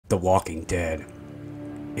The Walking Dead,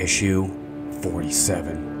 issue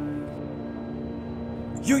 47.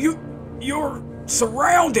 You're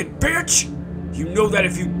surrounded, bitch! You know that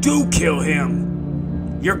if you do kill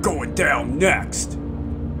him, you're going down next.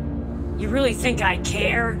 You really think I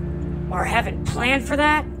care? Or haven't planned for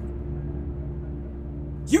that?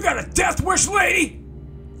 You got a death wish, lady?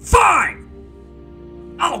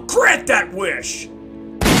 Fine! I'll grant that wish!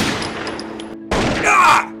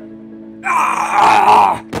 Ah! Ah!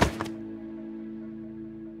 Ah!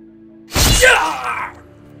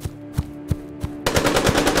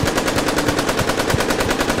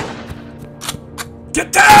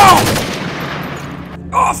 Get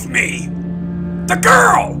down! Off me! The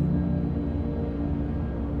girl!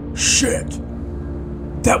 Shit.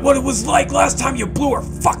 That what it was like last time you blew her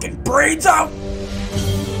fucking brains out?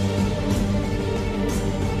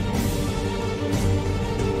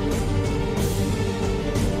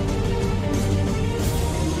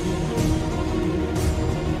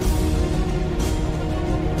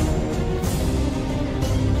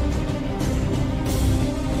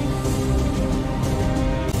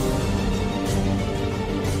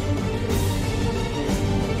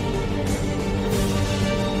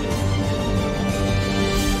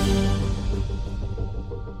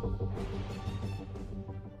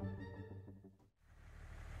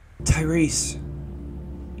 Tyrese,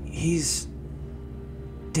 he's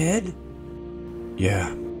dead? Yeah.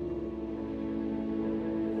 And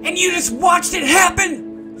you just watched it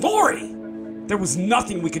happen? Lori, there was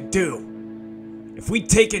nothing we could do. If we'd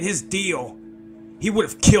taken his deal, he would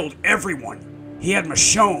have killed everyone. He had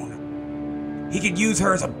Michonne. He could use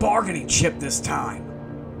her as a bargaining chip this time.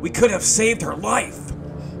 We could have saved her life.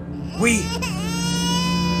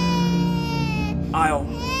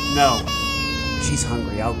 No. She's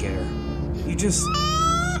hungry, I'll get her. You just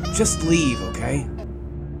leave, okay?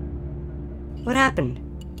 What happened?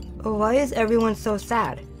 Why is everyone so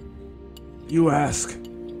sad? You ask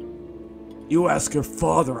your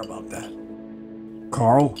father about that.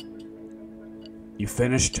 Carl? You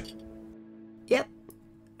finished? Yep.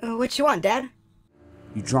 What you want, Dad?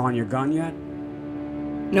 You drawing your gun yet?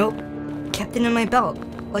 Nope. Kept it in my belt,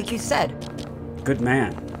 like you said. Good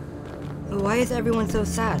man. Why is everyone so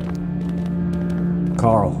sad?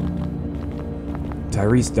 Carl.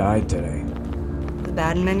 Tyrese died today. The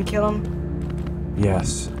bad men kill him?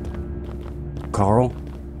 Yes. Carl,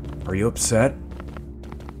 are you upset?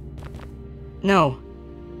 No.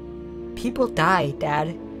 People die,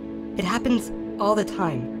 Dad. It happens all the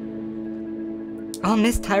time. I'll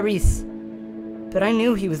miss Tyrese, but I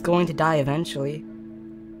knew he was going to die eventually.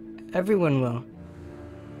 Everyone will.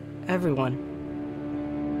 Everyone.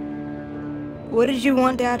 What did you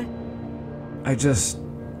want, Dad? I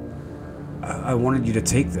wanted you to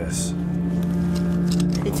take this.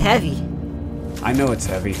 It's heavy. I know it's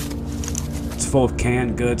heavy. It's full of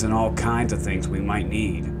canned goods and all kinds of things we might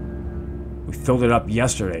need. We filled it up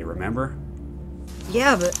yesterday, remember?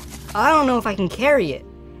 Yeah, but I don't know if I can carry it.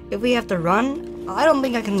 If we have to run, I don't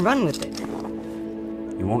think I can run with it.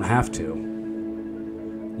 You won't have to.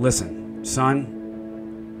 Listen,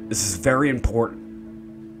 son, this is very important.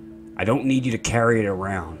 I don't need you to carry it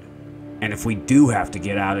around. And if we do have to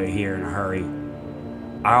get out of here in a hurry,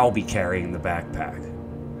 I'll be carrying the backpack.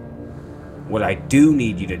 What I do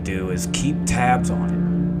need you to do is keep tabs on it.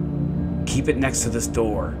 Keep it next to this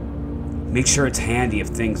door. Make sure it's handy if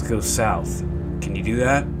things go south. Can you do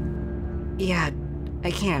that? Yeah,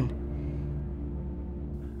 I can.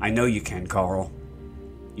 I know you can, Carl.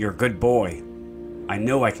 You're a good boy. I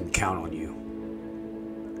know I can count on you.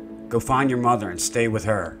 Go find your mother and stay with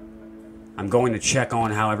her. I'm going to check on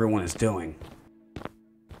how everyone is doing.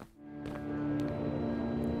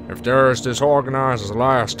 If they're as disorganized as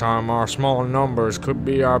last time, our small numbers could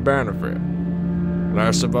be our benefit.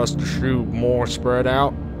 Less of us to shoot, more spread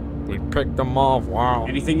out. We'd pick them off while...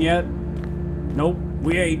 Anything yet? Nope,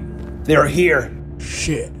 we ain't. They're here.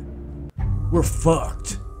 Shit. We're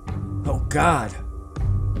fucked. Oh God.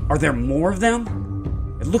 Are there more of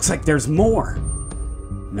them? It looks like there's more.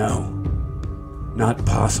 No. Not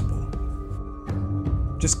possible.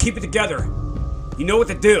 Just keep it together. You know what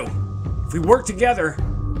to do. If we work together,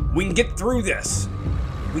 we can get through this.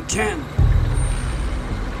 We can.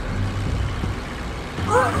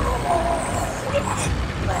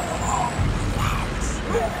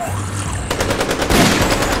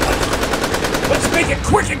 Let's make it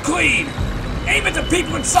quick and clean. Aim at the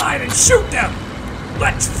people inside and shoot them.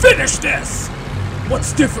 Let's finish this.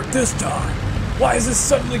 What's different this time? Why is this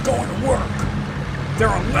suddenly going to work? There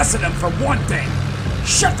are less of them for one thing.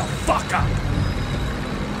 Shut the fuck up!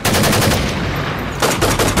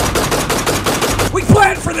 We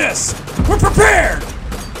planned for this! We're prepared!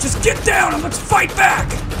 Just Get down and let's fight back!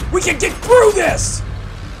 We can get through this!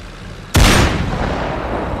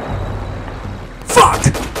 Fuck!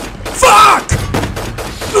 Fuck!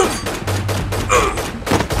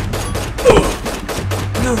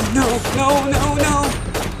 No.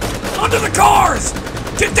 Under the cars!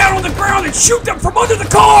 Get down on the ground and shoot them from under the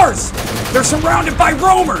cars! They're surrounded by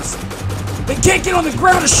roamers! They can't get on the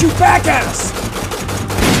ground to shoot back at us!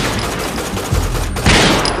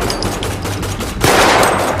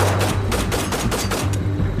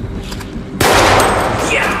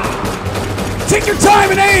 Yeah! Take your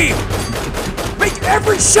time and aim! Make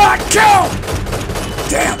every shot count!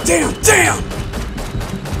 Damn!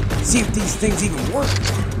 See if these things even work.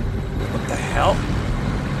 What the hell?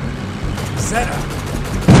 Is that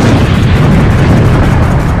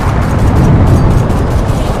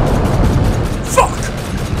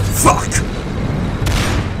Fuck!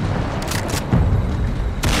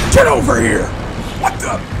 Get over here! What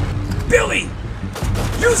the? Billy!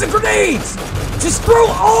 Use the grenades! Just throw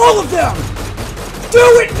all of them!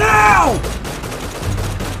 Do it now!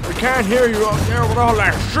 We can't hear you up there with all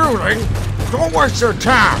that shooting. Don't waste your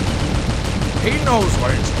time. He knows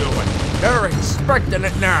what he's doing. They're expecting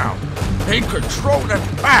it now. He controlled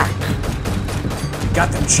it back.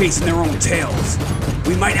 Got them chasing their own tails.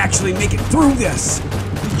 We might actually make it through this.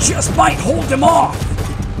 We just might hold them off.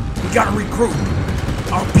 We gotta regroup.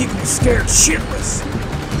 Our people are scared shitless.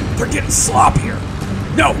 They're getting sloppier.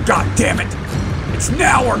 No, goddammit. It's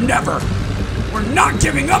now or never. We're not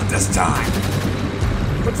giving up this time.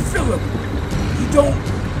 But Philip, you don't...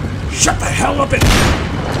 Shut the hell up and...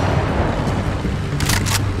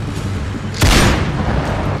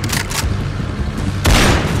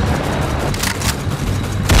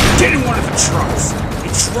 Get in one of the trucks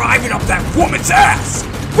and drive it up that woman's ass!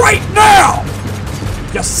 Right now!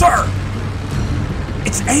 Yes, sir!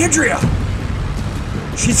 It's Andrea!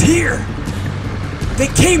 She's here! They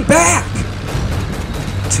came back!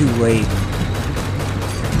 Too late.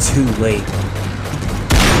 Too late.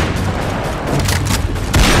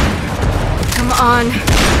 Come on.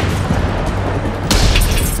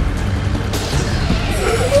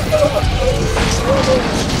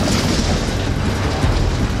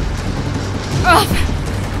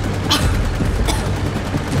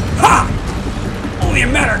 Ha! Only a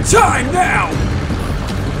matter of time now!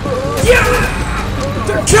 Yeah!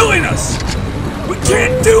 They're killing us! We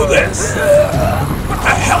can't do this! What the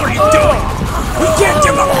hell are you doing? We can't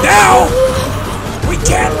give up now! We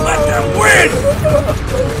can't let them win!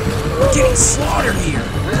 We're getting slaughtered here!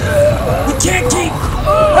 We can't keep...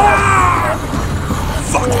 Ah!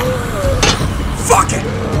 Fuck it! Fuck it!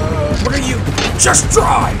 What are you... Just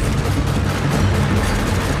drive!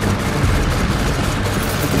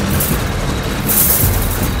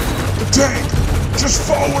 The tank! Just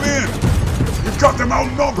follow it in! We've got them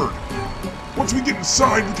outnumbered! Once we get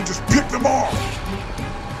inside, we can just pick them off!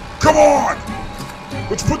 Come on!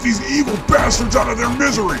 Let's put these evil bastards out of their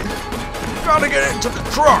misery! We gotta get into the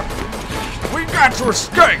truck! We got to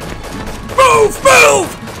escape! Move! Move!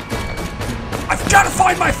 I've got to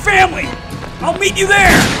find my family! I'll meet you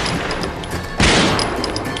there!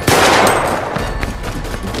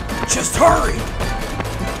 Just hurry!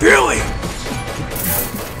 Billy!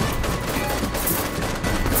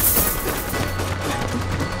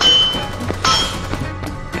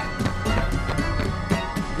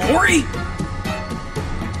 Lori?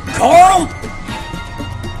 Carl?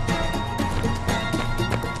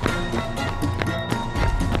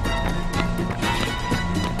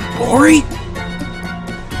 Lori?